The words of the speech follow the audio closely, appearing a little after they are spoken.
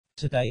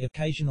Today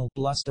occasional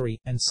blustery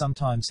and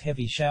sometimes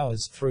heavy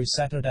showers through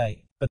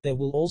Saturday, but there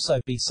will also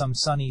be some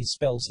sunny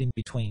spells in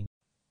between.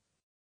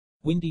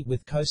 Windy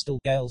with coastal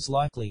gales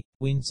likely,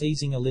 winds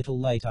easing a little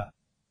later.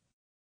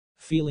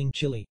 Feeling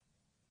chilly.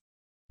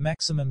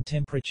 Maximum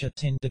temperature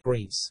 10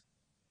 degrees.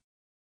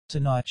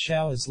 Tonight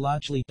showers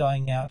largely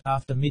dying out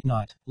after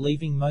midnight,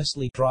 leaving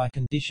mostly dry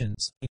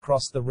conditions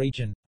across the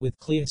region, with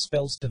clear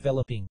spells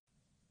developing.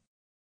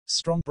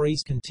 Strong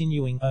breeze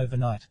continuing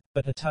overnight,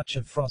 but a touch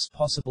of frost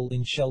possible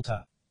in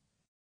shelter.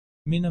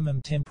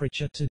 Minimum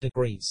temperature 2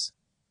 degrees.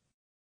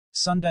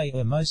 Sunday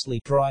a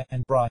mostly dry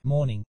and bright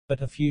morning, but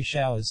a few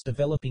showers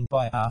developing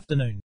by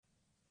afternoon.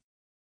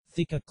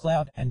 Thicker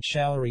cloud and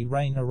showery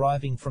rain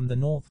arriving from the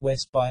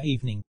northwest by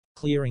evening,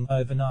 clearing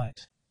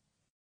overnight.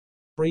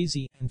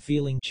 Breezy and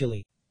feeling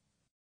chilly.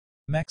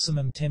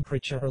 Maximum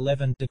temperature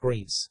 11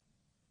 degrees.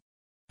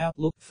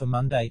 Outlook for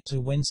Monday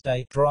to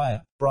Wednesday: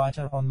 drier,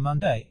 brighter on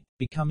Monday,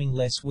 becoming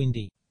less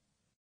windy.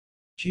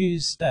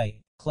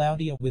 Tuesday,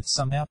 cloudier with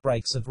some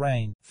outbreaks of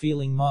rain,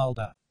 feeling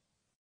milder.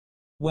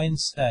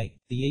 Wednesday,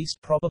 the east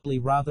probably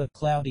rather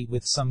cloudy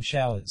with some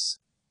showers.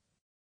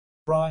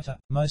 Brighter,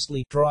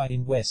 mostly dry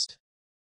in west.